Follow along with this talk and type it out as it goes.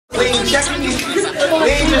checking you.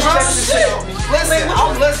 Lean just checking the shit out. Listen,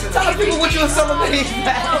 I'm listening. Tell the people what you and some of these,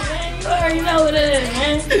 man. You already know what it is,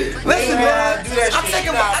 man. Listen, man. I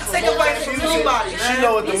take advice from anybody, man. She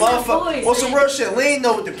know what the motherfucker. On some real shit. Lean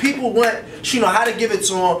know what the people want. She know how to give it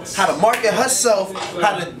to them, how to market herself,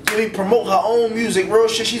 how to promote her own music. Real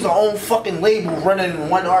shit. She's her own fucking label running in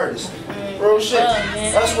one artist. Real shit.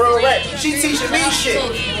 That's real rap. She teaching me shit.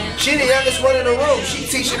 She the youngest one in the room. She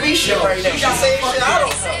teaching me shit right now. She saying shit I don't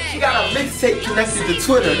know. She got a mixtape connected to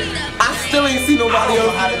Twitter. I still ain't seen nobody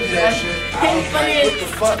else how to do that shit. What the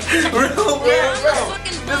fuck? Real.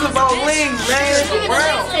 This is about Lean, man.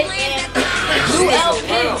 New LP.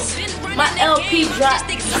 My LP dropped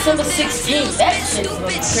December 16th. That shit is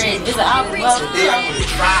crazy. It's an album. Well, you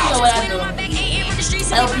know what I do.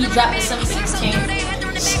 LP dropped December 16th.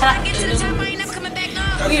 Shout out to the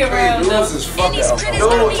we around though. This is fucking up.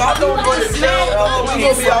 Yo, if I don't go to jail, we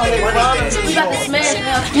gonna be out here running. We got to smash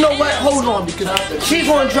now. You know what? Hold on, because she's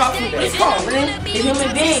gonna drop some. It's called, man. The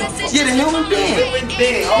Human Being. Yeah, the Human Being.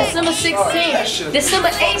 December 16th. December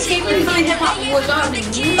 18th, the Philly Hip Hop Awards. I'm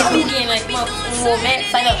getting like more mad,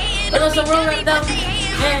 sign up. But on some real rap though,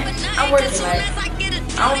 man, I'm working like.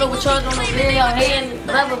 I don't know what y'all doing over there, y'all hating,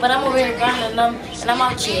 whatever, but I'm over here grinding and I'm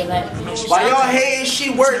out here, like. While y'all hating,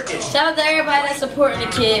 she working. Shout out to everybody that's supporting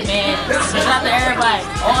the kid, man. Shout out to everybody.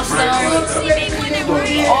 All stars,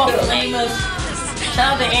 all flamers.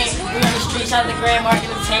 Shout out to Ant, we on the street. Shout out to Grand Market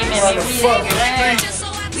Entertainment, man.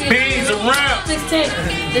 Beans around. 16th,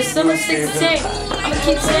 December 16th. I'ma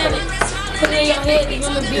keep saying it. Put it in your head, the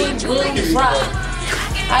Human Being will drop.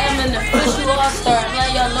 I am an official all-star. I'm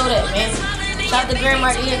letting y'all know that, man. Shout out to Grand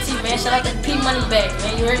Market ENT, man. Shout out to P Money Back,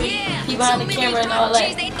 man. You heard me? He behind the camera and all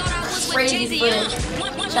that. Crazy footage.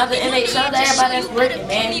 Shout out to NA. Shout out to everybody that's working,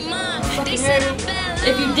 man. You fucking heard me?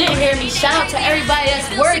 If you didn't hear me, shout out to everybody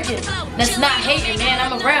that's working. That's not hating, man.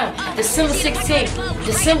 I'm around. December 16th.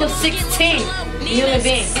 December 16th. Human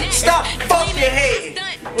Being. Stop fucking hating.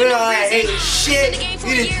 We don't hate shit.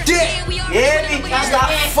 You the dick. You hear me? Stop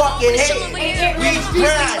fucking hating. We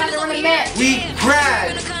grind. We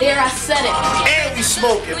grind. There, I said it. And we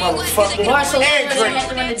smoking, motherfucker. Marshall And have drinking.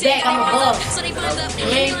 to run the deck. I'm above.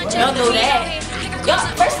 Y'all know that. Y'all,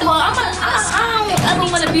 first of all, I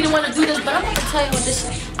don't want to be the one to do this, but I'm going to tell you what this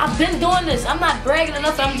shit. I've been doing this. I'm not bragging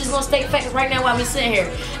enough. I'm just going to state facts right now while we sitting here.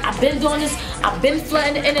 I've been doing this. I've been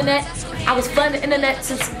flooding the internet. I was flooding the internet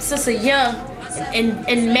since a young.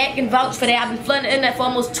 And Mac can vouch for that. I've been flooding the internet for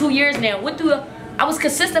almost 2 years now. I was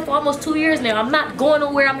consistent for almost 2 years now. I'm not going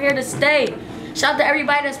nowhere. I'm here to stay. Shout out to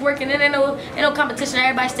everybody that's working. Ain't no competition.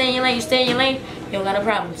 Everybody stay in your lane. You stay in your lane, you don't got no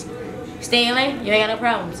problems. Stay in your lane, you ain't got no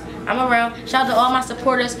problems. I'm around. Shout out to all my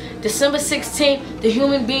supporters. December 16th, the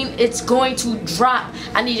Human Being, it's going to drop.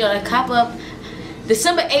 I need y'all to cop up.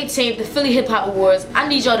 December 18th, the Philly Hip Hop Awards. I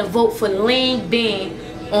need y'all to vote for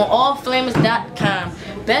LeenBean on allflamers.com.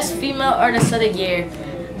 Best female artist of the year.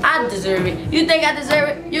 I deserve it. You think I deserve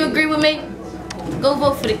it? You agree with me? Go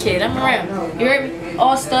vote for the kid. I'm around. You heard me?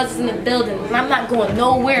 All studs is in the building. And I'm not going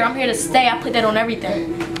nowhere. I'm here to stay. I put that on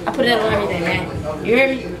everything. I put that on everything, man. You hear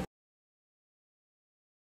me?